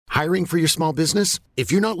Hiring for your small business?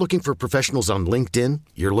 If you're not looking for professionals on LinkedIn,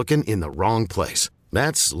 you're looking in the wrong place.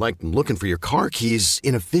 That's like looking for your car keys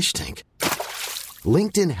in a fish tank.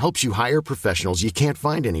 LinkedIn helps you hire professionals you can't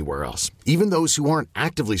find anywhere else, even those who aren't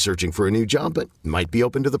actively searching for a new job but might be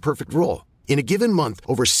open to the perfect role. In a given month,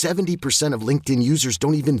 over 70% of LinkedIn users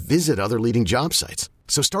don't even visit other leading job sites.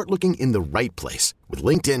 So start looking in the right place. With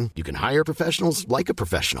LinkedIn, you can hire professionals like a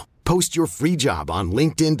professional. Post your free job on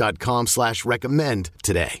linkedin.com/recommend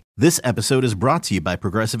today. This episode is brought to you by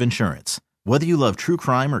Progressive Insurance. Whether you love true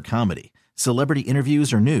crime or comedy, celebrity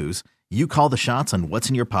interviews or news, you call the shots on what's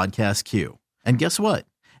in your podcast queue. And guess what?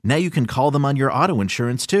 Now you can call them on your auto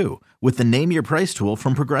insurance too with the Name Your Price tool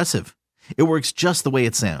from Progressive. It works just the way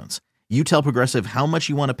it sounds. You tell Progressive how much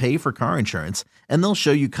you want to pay for car insurance, and they'll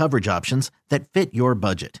show you coverage options that fit your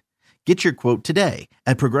budget. Get your quote today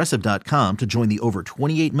at Progressive.com to join the over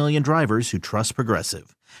 28 million drivers who trust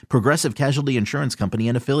Progressive. Progressive Casualty Insurance Company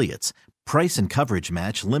and Affiliates. Price and coverage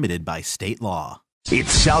match limited by state law.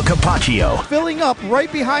 It's Sal Capaccio. Filling up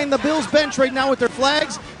right behind the Bills bench right now with their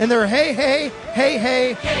flags and their hey, hey, hey,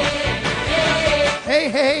 hey. Hey,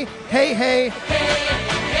 hey, hey, hey.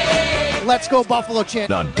 Let's go Buffalo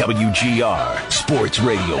chant. On WGR Sports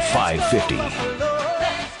Radio 550.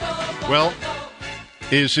 Well,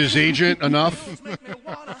 is his agent enough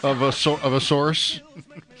of a source?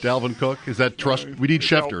 Dalvin Cook? Is that trust? We need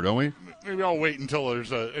Schefter, don't we? Maybe I'll wait until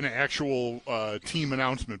there's an actual team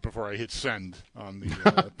announcement before I hit send on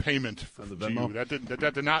the payment for the Venmo.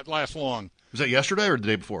 That did not last long. Was that yesterday or the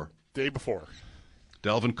day before? Day before.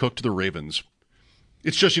 Dalvin Cook to the Ravens.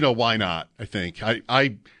 It's just, why not, I think.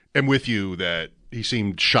 I am with you that he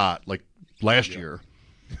seemed shot like last year.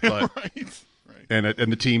 But, right. And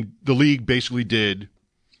the league basically did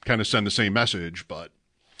kind of send the same message, but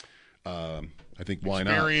I think why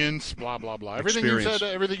not? Experience, blah, blah, blah. Everything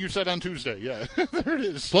you said on Tuesday, yeah. There it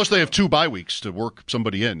is. Plus they have 2 bye weeks to work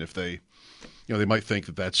somebody in if they, they might think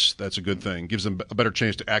that's a good thing. Gives them a better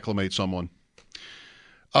chance to acclimate someone.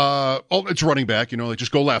 It's running back,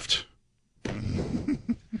 just go left.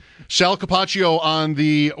 Sal Capaccio on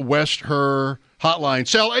the West Her hotline.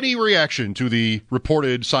 Sal, any reaction to the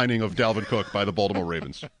reported signing of Dalvin Cook by the Baltimore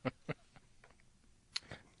Ravens?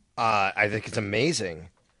 I think it's amazing.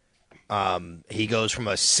 He goes from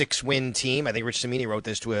a 6-win team. I think Rich Cimini wrote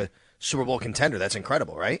this to a Super Bowl contender. That's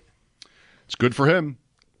incredible, right? It's good for him.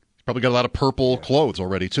 He's probably got a lot of purple clothes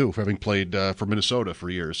already, too, for having played for Minnesota for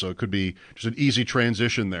years. So it could be just an easy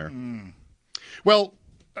transition there. Well,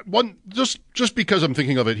 just because I'm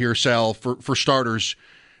thinking of it here, Sal, for starters,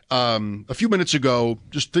 a few minutes ago,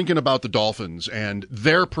 just thinking about the Dolphins and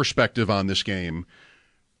their perspective on this game,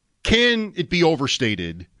 can it be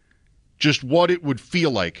overstated just what it would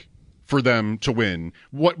feel like for them to win?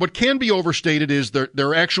 What can be overstated is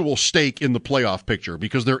their actual stake in the playoff picture,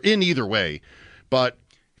 because they're in either way. But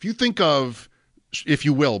if you think of, if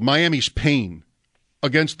you will, Miami's pain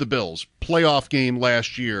against the Bills, playoff game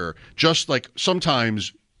last year, just like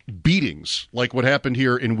sometimes beatings like what happened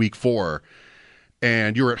here in week 4,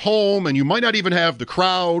 and you're at home and you might not even have the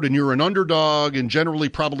crowd and you're an underdog and generally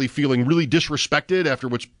probably feeling really disrespected after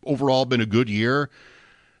what's overall been a good year,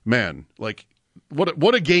 man, like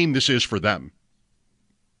what a game this is for them.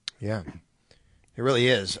 Yeah, it really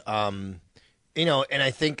is. And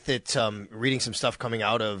I think that reading some stuff coming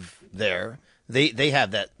out of there, they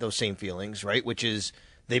have those same feelings, right? Which is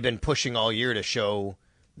they've been pushing all year to show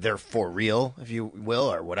they're for real, if you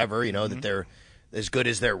will, or whatever, that they're as good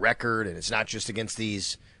as their record, and it's not just against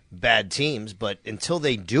these bad teams. But until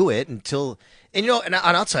they do it, and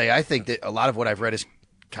I'll tell you, I think that a lot of what I've read has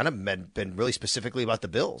kind of been really specifically about the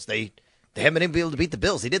Bills. They haven't been able to beat the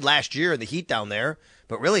Bills. They did last year in the heat down there,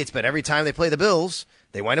 but really it's been every time they play the Bills,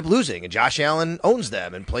 they wind up losing, and Josh Allen owns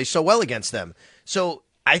them and plays so well against them. So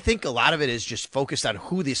I think a lot of it is just focused on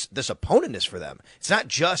who this opponent is for them. It's not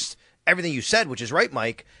just everything you said, which is right,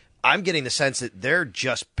 Mike. I'm getting the sense that they're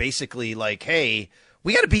just basically like, hey,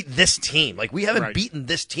 we got to beat this team. Like, we haven't beaten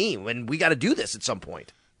this team, and we got to do this at some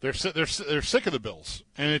point. They're sick of the Bills,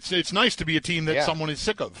 and it's nice to be a team that someone is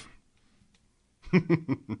sick of.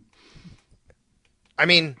 I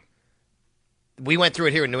mean, we went through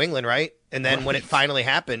it here in New England, right? And then when it finally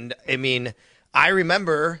happened, I mean, I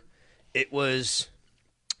remember it was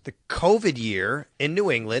the COVID year in New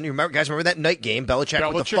England. You remember that night game,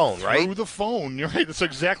 Belichick with the phone, right? Through the phone. You're right. That's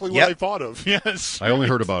exactly what I thought of. Yes. I only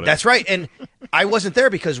heard about it. That's right. And I wasn't there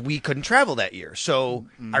because we couldn't travel that year. So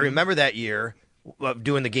I remember that year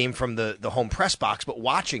doing the game from the home press box, but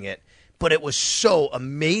watching it. But it was so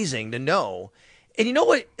amazing to know. And you know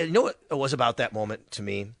what it was about that moment to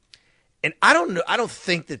me? And I don't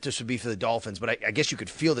think that this would be for the Dolphins, but I guess you could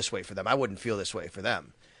feel this way for them. I wouldn't feel this way for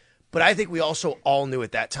them. But I think we also all knew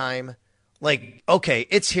at that time, like, okay,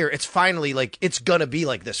 it's here. It's finally like it's gonna be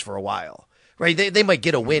like this for a while, right? They might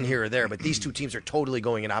get a win here or there, but these two teams are totally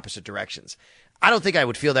going in opposite directions. I don't think I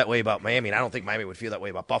would feel that way about Miami, and I don't think Miami would feel that way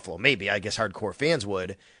about Buffalo. Maybe, I guess hardcore fans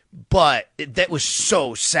would, but that was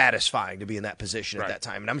so satisfying to be in that position at that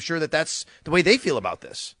time, and I'm sure that's the way they feel about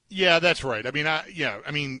this. Yeah, that's right.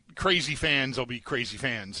 I mean, crazy fans will be crazy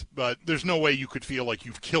fans, but there's no way you could feel like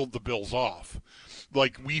you've killed the Bills off,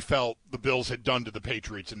 like we felt the Bills had done to the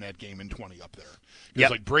Patriots in that game in 20 up there. It's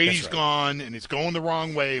like Brady's gone, and it's going the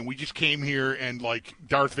wrong way, and we just came here, and like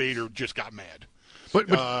Darth Vader just got mad.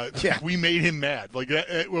 But we made him mad. Like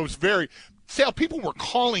it was very Sal. People were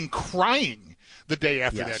crying the day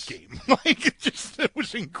after that game. Like it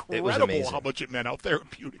was incredible how much it meant, how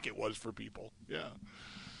therapeutic it was for people. Yeah.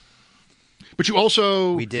 But you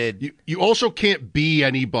also You also can't be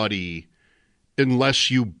anybody unless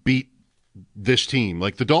you beat this team.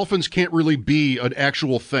 Like the Dolphins can't really be an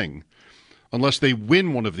actual thing unless they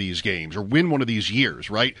win one of these games or win one of these years,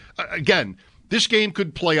 right? Again, this game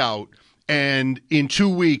could play out. And in 2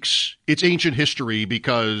 weeks, it's ancient history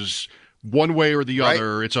because one way or the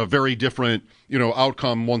other, it's a very different,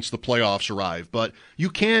 outcome once the playoffs arrive. But you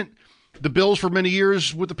can't. The Bills for many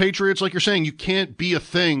years with the Patriots, like you're saying, you can't be a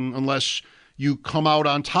thing unless you come out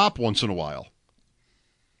on top once in a while.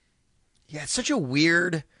 Yeah, it's such a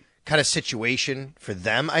weird kind of situation for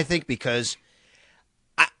them, I think, because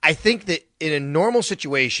I think that in a normal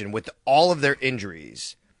situation with all of their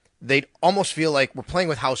injuries, they'd almost feel like we're playing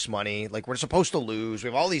with house money, like we're supposed to lose. We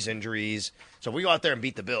have all these injuries. So if we go out there and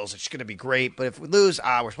beat the Bills, it's going to be great. But if we lose,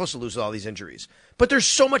 we're supposed to lose with all these injuries. But there's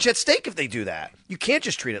so much at stake if they do that. You can't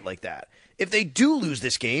just treat it like that. If they do lose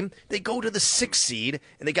this game, they go to the 6th seed,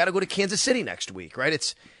 and they got to go to Kansas City next week, right?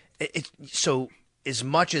 It's so as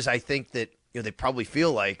much as I think that they probably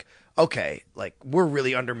feel like, okay, like we're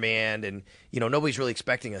really undermanned and nobody's really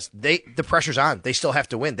expecting us. The pressure's on. They still have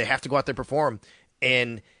to win. They have to go out there and perform.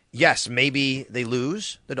 And yes, maybe they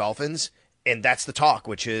lose, the Dolphins, and that's the talk,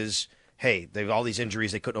 which is, hey, they have all these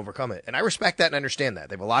injuries, they couldn't overcome it. And I respect that and understand that.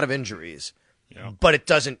 They have a lot of injuries, but it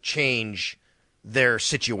doesn't change their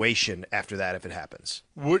situation after that if it happens.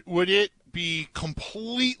 Would it be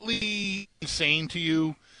completely insane to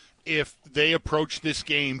you if they approach this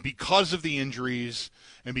game because of the injuries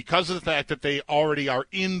and because of the fact that they already are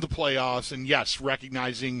in the playoffs, and yes,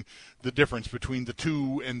 recognizing the difference between the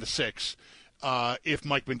 2 and the 6, if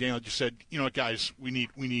Mike McDaniel just said, you know what, guys, we need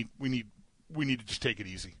to just take it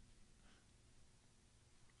easy?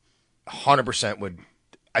 100% would.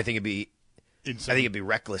 I think it'd be insane. I think it'd be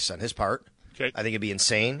reckless on his part. Okay. I think it'd be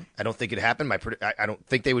insane. I don't think it'd happen. I don't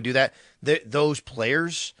think they would do that. Those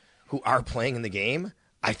players who are playing in the game,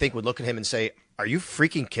 I think, would look at him and say, are you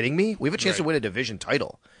freaking kidding me? We have a chance to win a division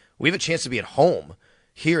title. We have a chance to be at home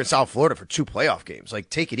here in South Florida for 2 playoff games. Like,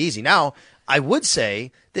 take it easy. Now, I would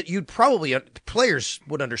say that players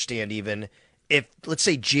would understand even if, let's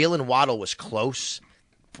say, Jalen Waddle was close,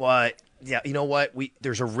 but yeah, you know what?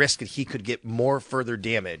 There's a risk that he could get more further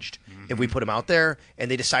damaged if we put him out there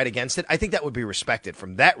and they decide against it. I think that would be respected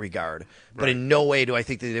from that regard, but in no way do I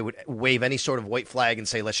think that they would wave any sort of white flag and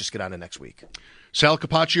say, let's just get on to next week. Sal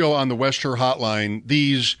Capaccio on the West Her Hotline.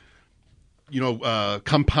 These,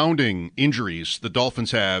 compounding injuries the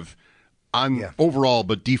Dolphins have on overall,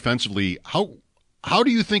 but defensively, how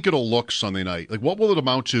do you think it'll look Sunday night? Like, what will it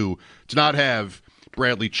amount to not have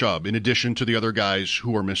Bradley Chubb in addition to the other guys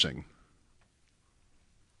who are missing?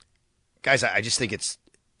 Guys, I just think it's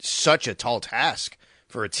such a tall task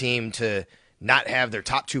for a team to not have their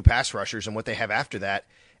top 2 pass rushers and what they have after that.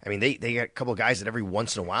 I mean, they got a couple of guys that every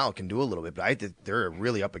once in a while can do a little bit, but I think they're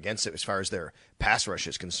really up against it as far as their pass rush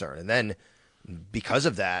is concerned. And then because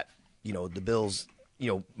of that, the Bills,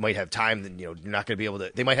 might have time that, you're not going to be able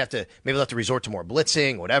to – maybe they'll have to resort to more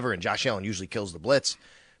blitzing, whatever, and Josh Allen usually kills the blitz.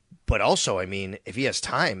 But also, I mean, if he has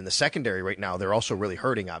time in the secondary right now, they're also really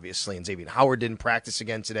hurting, obviously, and Xavier Howard didn't practice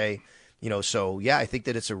again today. So, yeah, I think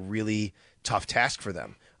that it's a really tough task for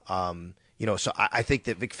them. So I think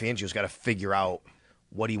that Vic Fangio's got to figure out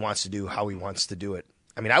what he wants to do, how he wants to do it.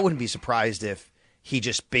 I mean, I wouldn't be surprised if he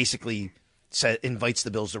just basically invites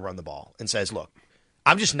the Bills to run the ball and says, look,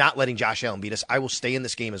 I'm just not letting Josh Allen beat us. I will stay in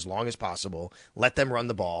this game as long as possible. Let them run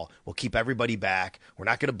the ball. We'll keep everybody back. We're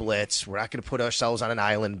not going to blitz. We're not going to put ourselves on an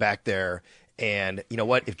island back there. And you know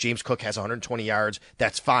what? If James Cook has 120 yards,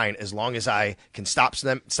 that's fine as long as I can stop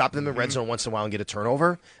them in red zone once in a while and get a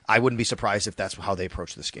turnover. I wouldn't be surprised if that's how they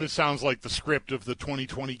approach this game. This sounds like the script of the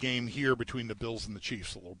 2020 game here between the Bills and the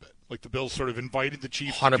Chiefs a little bit. Like the Bills sort of invited the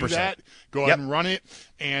Chiefs 100%. To do that, go ahead and run it.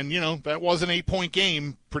 And, that was an 8-point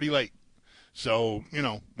game pretty late. So,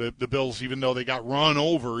 the Bills, even though they got run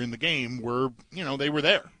over in the game, they were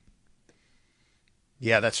there.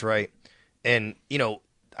 Yeah, that's right. And,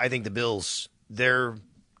 I think the Bills, they're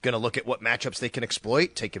going to look at what matchups they can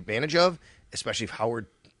exploit, take advantage of, especially if Howard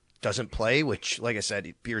doesn't play, which, like I said,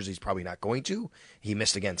 it appears he's probably not going to. He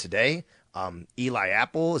missed again today. Eli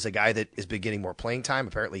Apple is a guy that has been getting more playing time.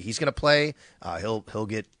 Apparently he's going to play. He'll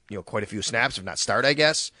get quite a few snaps, if not start, I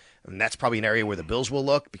guess. And that's probably an area where the Bills will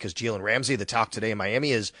look because Jalen Ramsey, the talk today in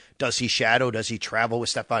Miami is, does he shadow, does he travel with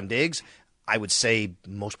Stephon Diggs? I would say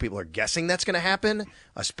most people are guessing that's going to happen,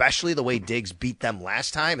 especially the way Diggs beat them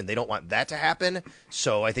last time, and they don't want that to happen.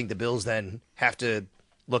 So I think the Bills then have to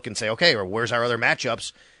look and say, okay, or where's our other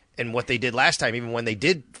matchups? And what they did last time, even when they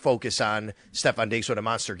did focus on Stephon Diggs with a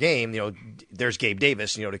monster game, there's Gabe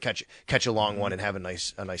Davis, to catch a long one and have a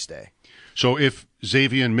nice day. So if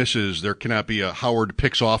Xavier misses, there cannot be a Howard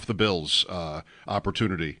picks off the Bills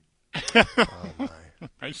opportunity. Oh my!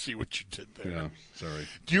 I see what you did there. Yeah, sorry.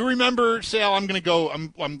 Do you remember, Sal? I'm going to go.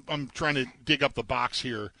 I'm trying to dig up the box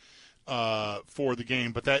here for the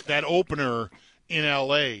game, but that opener in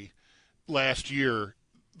L.A. last year,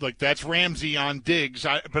 like that's Ramsey on Diggs.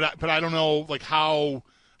 But I don't know like how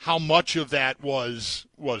much of that was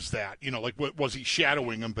that what was he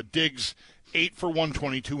shadowing him? But Diggs 8 for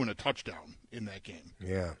 122 and a touchdown in that game.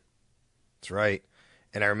 Yeah, that's right.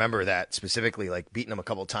 And I remember that specifically, like beating him a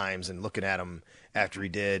couple times and looking at him after he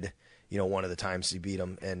did, one of the times he beat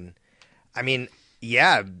him. And I mean,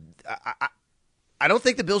 yeah, I don't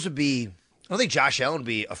think the Bills would be. I don't think Josh Allen would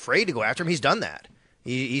be afraid to go after him. He's done that.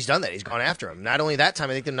 He's done that. He's gone after him. Not only that time,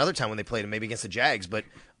 I think another time when they played him, maybe against the Jags, but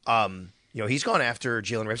he's gone after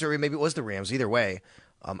Jalen Ramsey, or maybe it was the Rams. Either way,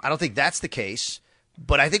 I don't think that's the case.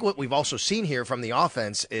 But I think what we've also seen here from the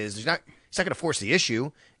offense is he's not going to force the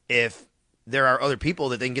issue if there are other people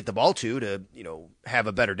that they can get the ball to have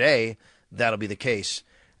a better day. That'll be the case.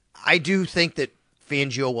 I do think that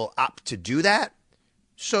Fangio will opt to do that.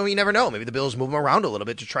 So you never know. Maybe the Bills move him around a little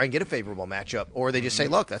bit to try and get a favorable matchup, or they just say,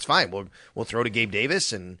 "Look, that's fine. We'll throw to Gabe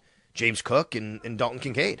Davis and James Cook and Dalton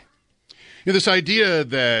Kincaid." This idea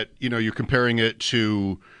that you're comparing it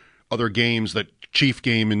to other games, that Chief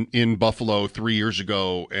game in Buffalo 3 years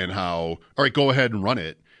ago, and how all right, go ahead and run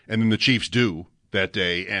it, and then the Chiefs do that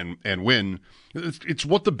day and win. It's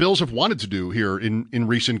what the Bills have wanted to do here in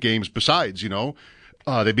recent games. Besides,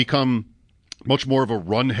 they become much more of a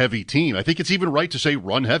run-heavy team. I think it's even right to say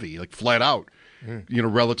run-heavy, like flat out,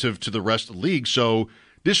 relative to the rest of the league. So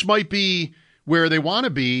this might be where they want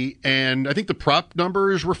to be, and I think the prop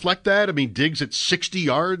numbers reflect that. I mean, Diggs at 60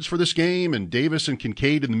 yards for this game, and Davis and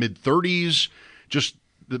Kincaid in the mid-30s. Just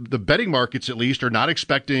the betting markets, at least, are not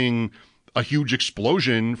expecting a huge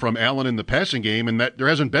explosion from Allen in the passing game, and that there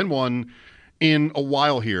hasn't been one in a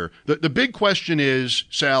while here. The big question is,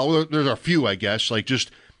 Sal, there's a few, I guess, like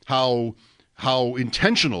just how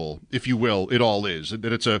intentional, if you will, it all is.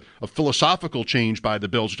 That it's a philosophical change by the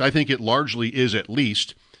Bills, which I think it largely is at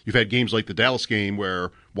least. You've had games like the Dallas game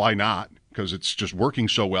where why not? Because it's just working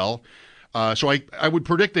so well. So I would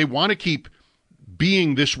predict they want to keep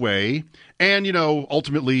being this way, and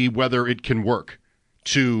ultimately whether it can work.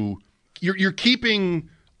 You're keeping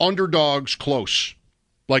underdogs close,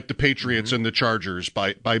 like the Patriots and the Chargers,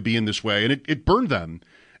 by being this way, and it burned them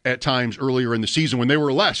at times earlier in the season when they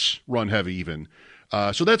were less run heavy even.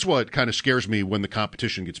 So that's what kind of scares me when the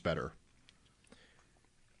competition gets better.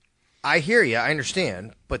 I hear you. I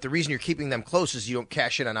understand. But the reason you're keeping them close is you don't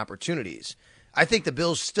cash in on opportunities. I think the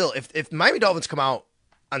Bills still, if Miami Dolphins come out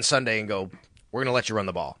on Sunday and go, we're going to let you run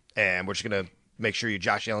the ball, and we're just going to make sure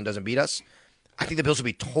Josh Allen doesn't beat us, I think the Bills will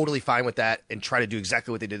be totally fine with that and try to do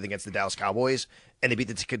exactly what they did against the Dallas Cowboys, and they beat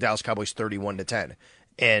the Dallas Cowboys 31-10.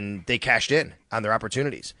 And they cashed in on their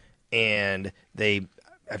opportunities. And they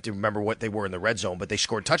have to remember what they were in the red zone, but they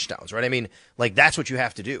scored touchdowns, right? I mean, like that's what you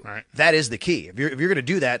have to do. Right. That is the key. If you're going to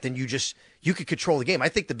do that, then you could control the game. I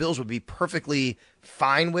think the Bills would be perfectly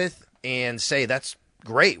fine with and say that's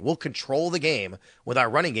great. We'll control the game with our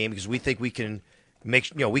running game because we think we can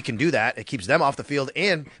we can do that. It keeps them off the field.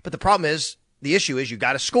 But the problem is, the issue is you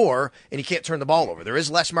got to score and you can't turn the ball over. There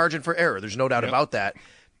is less margin for error. There's no doubt about that.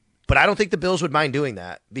 But I don't think the Bills would mind doing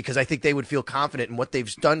that because I think they would feel confident in what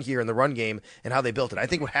they've done here in the run game and how they built it. I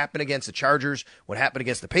think what happened against the Chargers, what happened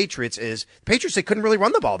against the Patriots is the Patriots, they couldn't really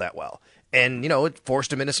run the ball that well. And, it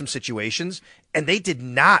forced them into some situations, and they did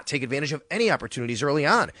not take advantage of any opportunities early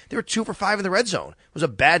on. They were 2 for 5 in the red zone. It was a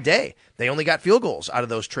bad day. They only got field goals out of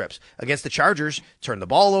those trips. Against the Chargers, turned the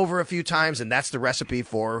ball over a few times, and that's the recipe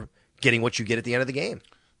for getting what you get at the end of the game.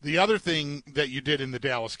 The other thing that you did in the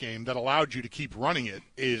Dallas game that allowed you to keep running it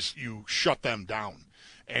is you shut them down.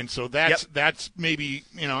 And so that's maybe,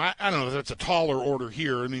 I don't know if that's a taller order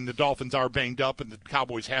here. I mean, the Dolphins are banged up, and the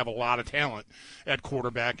Cowboys have a lot of talent at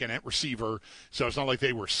quarterback and at receiver. So it's not like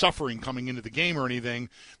they were suffering coming into the game or anything.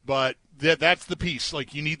 But that's the piece.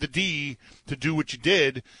 Like, you need the D to do what you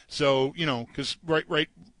did. So, because right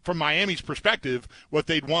from Miami's perspective, what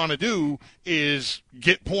they'd want to do is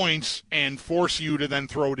get points and force you to then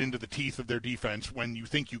throw it into the teeth of their defense when you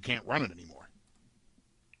think you can't run it anymore.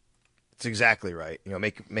 That's exactly right.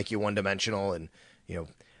 Make you one-dimensional. And,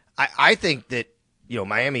 I think that,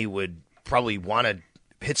 Miami would probably want to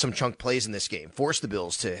hit some chunk plays in this game, force the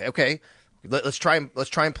Bills to, okay, let's try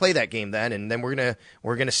and play that game then, and then we're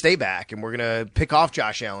gonna stay back, and we're gonna pick off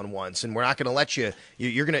Josh Allen once, and we're not gonna let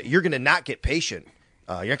you're gonna not get patient.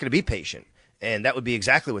 You're not gonna be patient, and that would be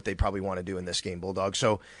exactly what they probably want to do in this game, Bulldog.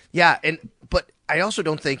 So yeah, but I also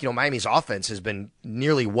don't think Miami's offense has been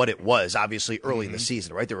nearly what it was obviously early in the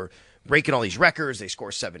season, right? They were breaking all these records. They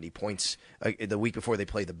scored 70 points the week before they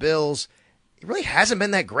played the Bills. It really hasn't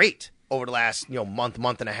been that great over the last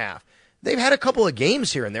month and a half. They've had a couple of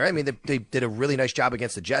games here and there. I mean, they did a really nice job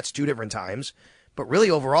against the Jets 2 different times, but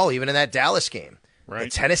really overall, even in that Dallas game, the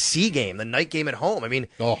Tennessee game, the night game at home, I mean,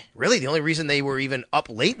 really the only reason they were even up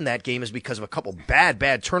late in that game is because of a couple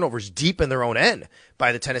bad turnovers deep in their own end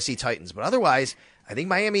by the Tennessee Titans. But otherwise, I think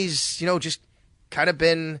Miami's, just kind of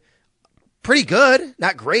been pretty good,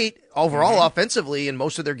 not great overall offensively in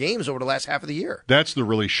most of their games over the last half of the year. That's the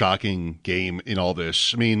really shocking game in all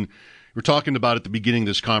this. I mean, we're talking about at the beginning of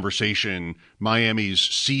this conversation, Miami's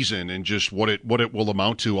season and just what it will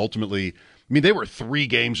amount to ultimately. I mean, they were 3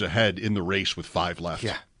 games ahead in the race with 5 left.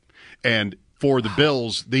 Yeah. And for the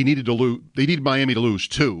Bills, they needed Miami to lose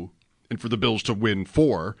 2, and for the Bills to win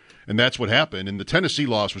 4, and that's what happened. And the Tennessee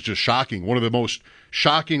loss was just shocking. One of the most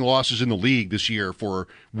shocking losses in the league this year for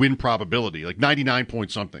win probability, like 99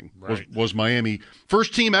 point something was Miami.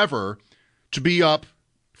 First team ever to be up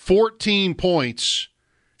 14 points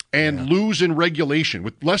and lose in regulation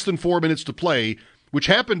with less than 4 minutes to play, which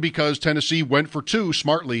happened because Tennessee went for 2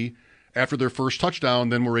 smartly after their first touchdown,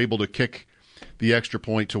 then were able to kick the extra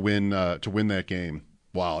point to win that game.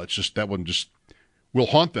 Wow, it's just that one just will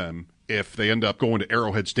haunt them if they end up going to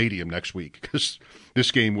Arrowhead Stadium next week, because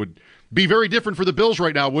this game would be very different for the Bills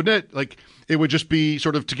right now, wouldn't it? Like, it would just be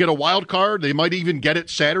sort of to get a wild card. They might even get it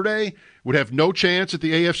Saturday, would have no chance at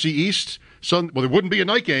the AFC East. Well, there wouldn't be a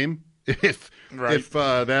night game if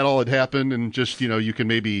that all had happened, and just, you can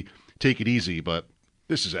maybe take it easy, but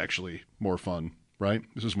this is actually more fun, right?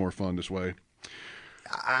 This is more fun this way.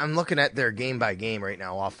 I'm looking at their game by game right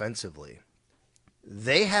now offensively.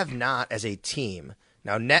 They have not, as a team,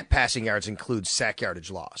 now net passing yards includes sack yardage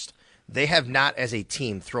lost. They have not, as a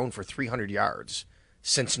team, thrown for 300 yards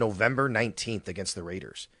since November 19th against the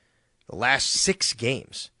Raiders. The last 6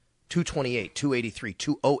 games, 228, 283,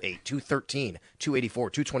 208, 213, 284,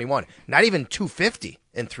 221. Not even 250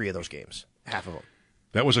 in 3 of those games, half of them.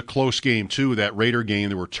 That was a close game, too, that Raider game.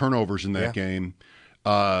 There were turnovers in that game.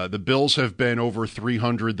 The Bills have been over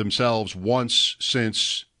 300 themselves once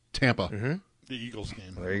since Tampa. Mm-hmm. The Eagles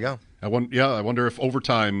game. There you go. I wonder if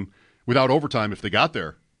without overtime, if they got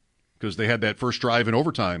there, because they had that first drive in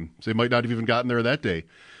overtime. So they might not have even gotten there that day.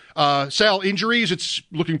 Sal, injuries, it's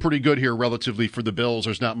looking pretty good here relatively for the Bills.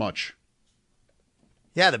 There's not much.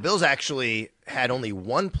 Yeah, the Bills actually had only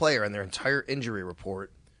one player in their entire injury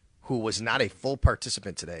report who was not a full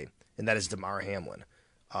participant today, and that is Damar Hamlin.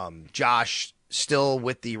 Josh, still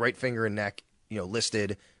with the right finger and neck,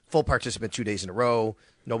 listed, full participant 2 days in a row.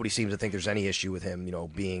 Nobody seems to think there's any issue with him,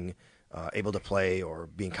 being able to play or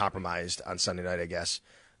being compromised on Sunday night, I guess.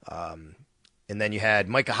 And then you had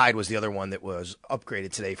Micah Hyde was the other one that was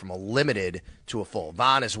upgraded today from a limited to a full.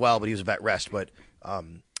 Vaughn as well, but he was a vet rest. But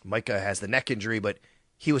Micah has the neck injury, but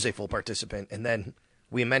he was a full participant. And then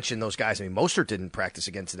we mentioned those guys. I mean, Mostert didn't practice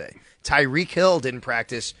again today. Tyreek Hill didn't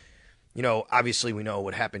practice. Obviously we know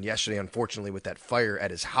what happened yesterday, unfortunately, with that fire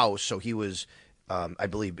at his house. So he was, I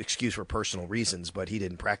believe, excused for personal reasons, but he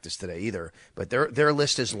didn't practice today either. But their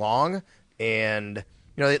list is long, and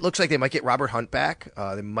it looks like they might get Robert Hunt back.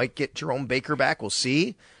 They might get Jerome Baker back. We'll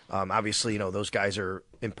see. Obviously, those guys are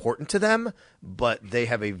important to them, but they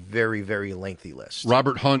have a very, very lengthy list.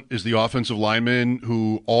 Robert Hunt is the offensive lineman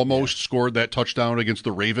who almost scored that touchdown against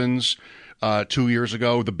the Ravens 2 years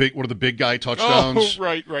ago. One of the big guy touchdowns. Oh,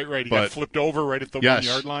 right. He got flipped over right at the 1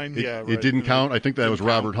 yard line. It didn't count. I think that was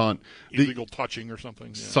Robert Hunt. Illegal touching or something.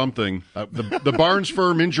 Yeah. Something. The Barnes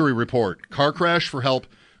Firm injury report. Car crash for help.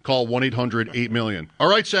 Call 1-800-8-million. All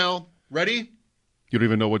right, Sal. Ready? You don't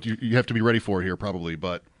even know what you have to be ready for here, probably,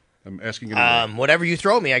 but I'm asking you. Whatever you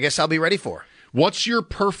throw me, I guess I'll be ready for. What's your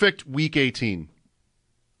perfect Week 18?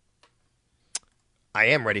 I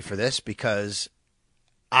am ready for this because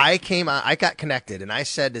I got connected, and I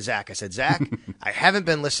said to Zach, Zach, I haven't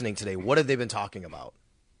been listening today. What have they been talking about?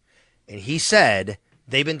 And he said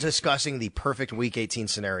they've been discussing the perfect Week 18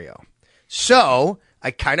 scenario. So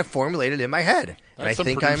I kind of formulated it in my head, and I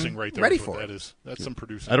think I'm ready for it. That's some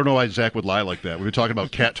producing. I don't know why Zach would lie like that. We've been talking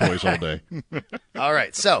about cat toys all day. All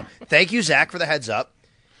right, so thank you, Zach, for the heads up.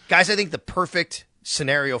 Guys, I think the perfect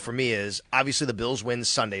scenario for me is obviously the Bills win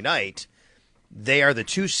Sunday night. They are the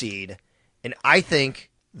 2 seed, and I think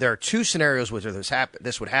there are 2 scenarios where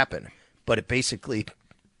this would happen, but it basically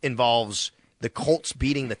involves the Colts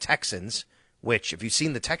beating the Texans, which, if you've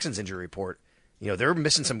seen the Texans injury report, they're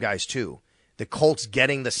missing some guys too. The Colts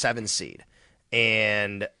getting the 7 seed,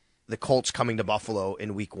 and the Colts coming to Buffalo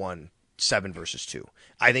in Week 1, 7-2.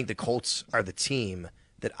 I think the Colts are the team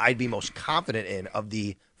that I'd be most confident in of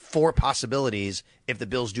the 4 possibilities if the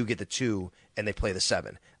Bills do get the 2 and they play the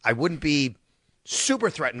 7. I wouldn't be super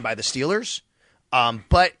threatened by the Steelers.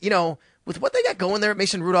 But, with what they got going there at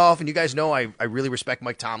Mason Rudolph, and you guys know I really respect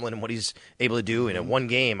Mike Tomlin and what he's able to do. And in one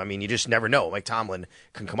game, I mean, you just never know. Mike Tomlin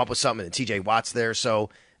can come up with something, and TJ Watt's there. So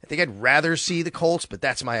I think I'd rather see the Colts, but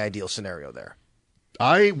that's my ideal scenario there.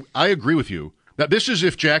 I agree with you. Now, this is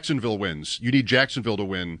if Jacksonville wins. You need Jacksonville to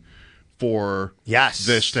win for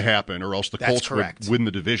this to happen, or else the Colts would win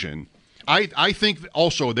the division. I think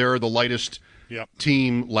also they're the lightest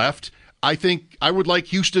team left. I think I would like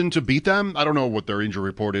Houston to beat them. I don't know what their injury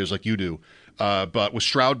report is like you do. But with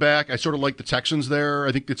Stroud back, I sort of like the Texans there.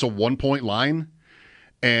 I think it's a 1-point line.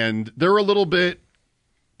 And they're a little bit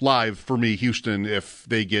live for me, Houston, if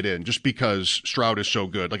they get in, just because Stroud is so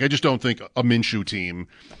good. Like, I just don't think a Minshew team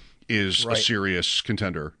is a serious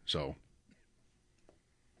contender. So,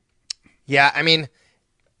 yeah, I mean,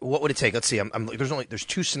 what would it take? Let's see. There's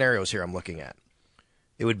 2 scenarios here I'm looking at.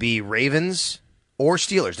 It would be Ravens or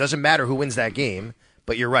Steelers. Doesn't matter who wins that game,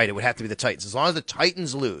 but you're right. It would have to be the Titans. As long as the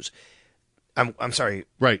Titans lose. I'm sorry.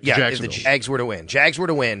 Right. Yeah, if the Jags were to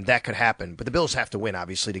win, that could happen. But the Bills have to win,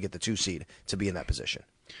 obviously, to get the 2 seed to be in that position.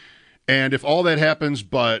 And if all that happens,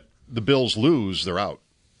 but the Bills lose, they're out.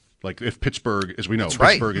 Like if Pittsburgh, as we know,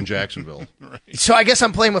 Pittsburgh and Jacksonville. Right. So I guess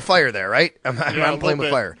I'm playing with fire there, right? I'm playing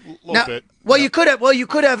with fire. Now, you could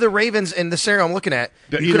have the Ravens in the scenario I'm looking at.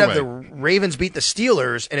 You could have the Ravens beat the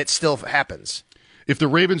Steelers, and it still happens. If the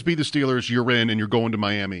Ravens beat the Steelers, you're in, and you're going to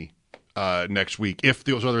Miami next week. If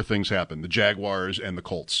those other things happen, the Jaguars and the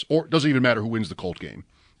Colts, or it doesn't even matter who wins the Colt game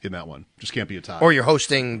in that one, just can't be a tie. Or you're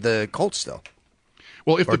hosting the Colts still.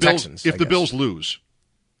 Well, if or the Bills, Texans, if the Bills lose,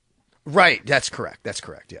 right? That's correct.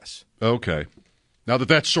 Yes. Okay. Now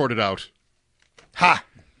that's sorted out. Ha.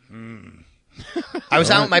 I was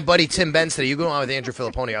out with my buddy Tim Benz today. You go on with Andrew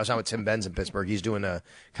Filipponi. I was out with Tim Benz in Pittsburgh. He's doing a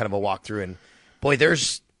kind of a walkthrough, and boy,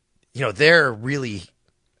 there's, they're really.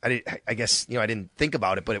 I guess I didn't think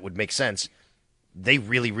about it, but it would make sense. They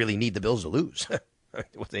really, really need the Bills to lose.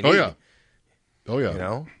 What they need. Oh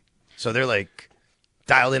yeah. So they're like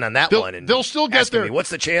dialed in on that one, and they'll still get me, what's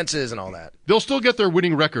the chances and all that. They'll still get their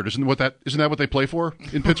winning record. Isn't that what they play for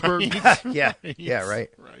in Pittsburgh? Yeah, right.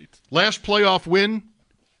 Last playoff win,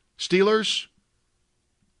 Steelers.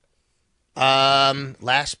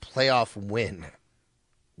 Last playoff win.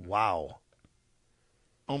 Wow.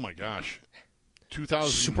 Oh my gosh. 2000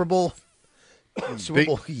 Super Bowl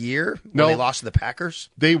year when they lost to the Packers?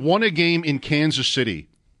 They won a game in Kansas City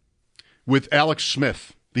with Alex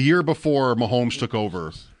Smith the year before Mahomes took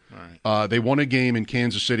over. Right. They won a game in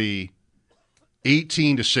Kansas City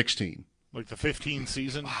 18-16. Like the 15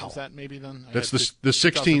 season? Wow. Was that maybe then? That's the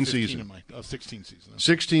 16 season. 16 season.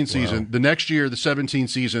 16 season. Wow. The next year, the 17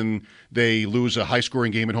 season, they lose a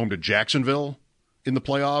high-scoring game at home to Jacksonville in the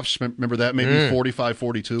playoffs. Remember that? Maybe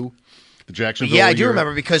 45-42. The Jacksonville. Yeah, I do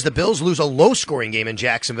remember because the Bills lose a low-scoring game in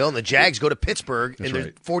Jacksonville, and the Jags go to Pittsburgh, and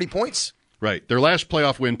there's 40 points. Right. Their last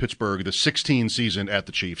playoff win, Pittsburgh, the 16 season at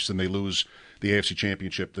the Chiefs, and they lose the AFC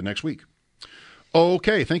Championship the next week.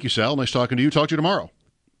 Okay. Thank you, Sal. Nice talking to you. Talk to you tomorrow.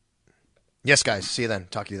 Yes, guys. See you then.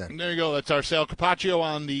 Talk to you then. There you go. That's our Sal Capaccio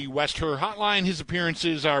on the West Her Hotline. His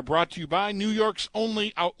appearances are brought to you by New York's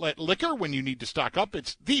only outlet liquor. When you need to stock up,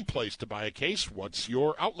 it's the place to buy a case. What's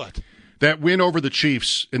your outlet? That win over the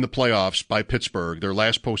Chiefs in the playoffs by Pittsburgh, their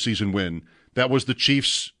last postseason win, that was the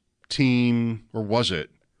Chiefs team, or was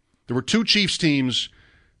it? There were 2 Chiefs teams.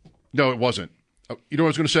 No, it wasn't. You know what I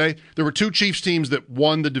was going to say? There were 2 Chiefs teams that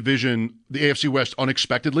won the division, the AFC West,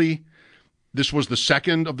 unexpectedly. This was the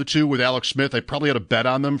second of the 2 with Alex Smith. I probably had a bet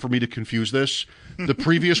on them for me to confuse this. The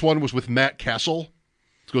previous one was with Matt Castle.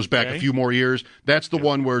 It goes back a few more years. That's the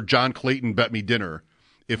one where John Clayton bet me dinner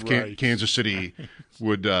if Kansas City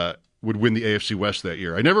would win the AFC West that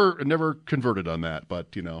year. I never converted on that,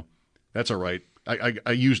 but, that's all right.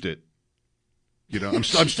 I used it. I'm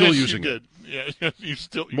still Yes, using you it. did. Yeah, you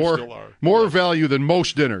still are. More value than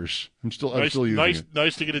most dinners. I'm still using it.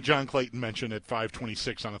 Nice to get a John Clayton mention at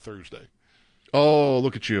 5:26 on a Thursday. Oh,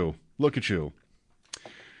 look at you. Look at you.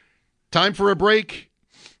 Time for a break.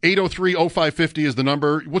 803-0550 is the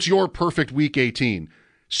number. What's your perfect Week 18?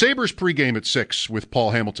 Sabres pregame at 6 with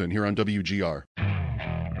Paul Hamilton here on WGR.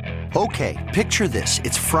 Okay, picture this.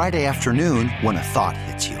 It's Friday afternoon when a thought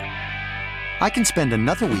hits you. I can spend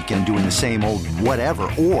another weekend doing the same old whatever,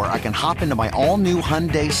 or I can hop into my all-new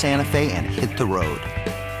Hyundai Santa Fe and hit the road.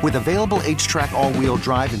 With available H-Track all-wheel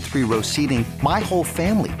drive and 3-row seating, my whole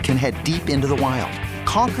family can head deep into the wild.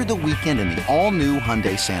 Conquer the weekend in the all-new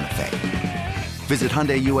Hyundai Santa Fe. Visit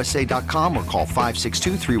HyundaiUSA.com or call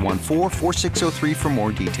 562-314-4603 for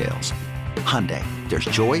more details. Hyundai, there's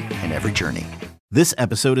joy in every journey. This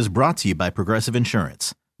episode is brought to you by Progressive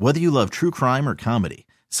Insurance. Whether you love true crime or comedy,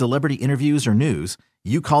 celebrity interviews or news,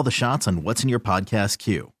 you call the shots on what's in your podcast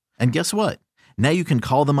queue. And guess what? Now you can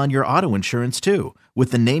call them on your auto insurance too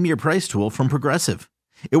with the Name Your Price tool from Progressive.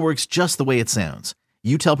 It works just the way it sounds.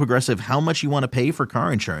 You tell Progressive how much you want to pay for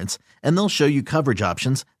car insurance, and they'll show you coverage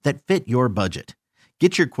options that fit your budget.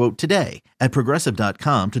 Get your quote today at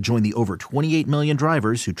Progressive.com to join the over 28 million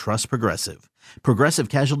drivers who trust Progressive. Progressive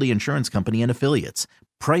Casualty Insurance Company and Affiliates.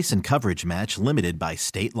 Price and coverage match limited by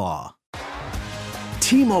state law.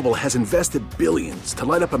 T-Mobile has invested billions to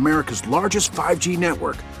light up America's largest 5G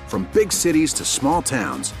network, from big cities to small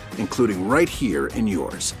towns, including right here in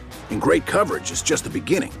yours. And great coverage is just the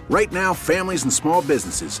beginning. Right now, families and small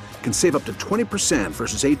businesses can save up to 20%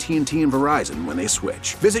 versus AT&T and Verizon when they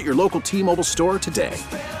switch. Visit your local T-Mobile store today.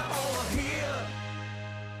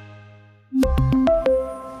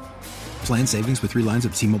 Plan savings with 3 lines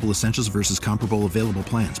of T-Mobile Essentials versus comparable available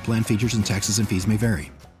plans. Plan features and taxes and fees may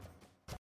vary.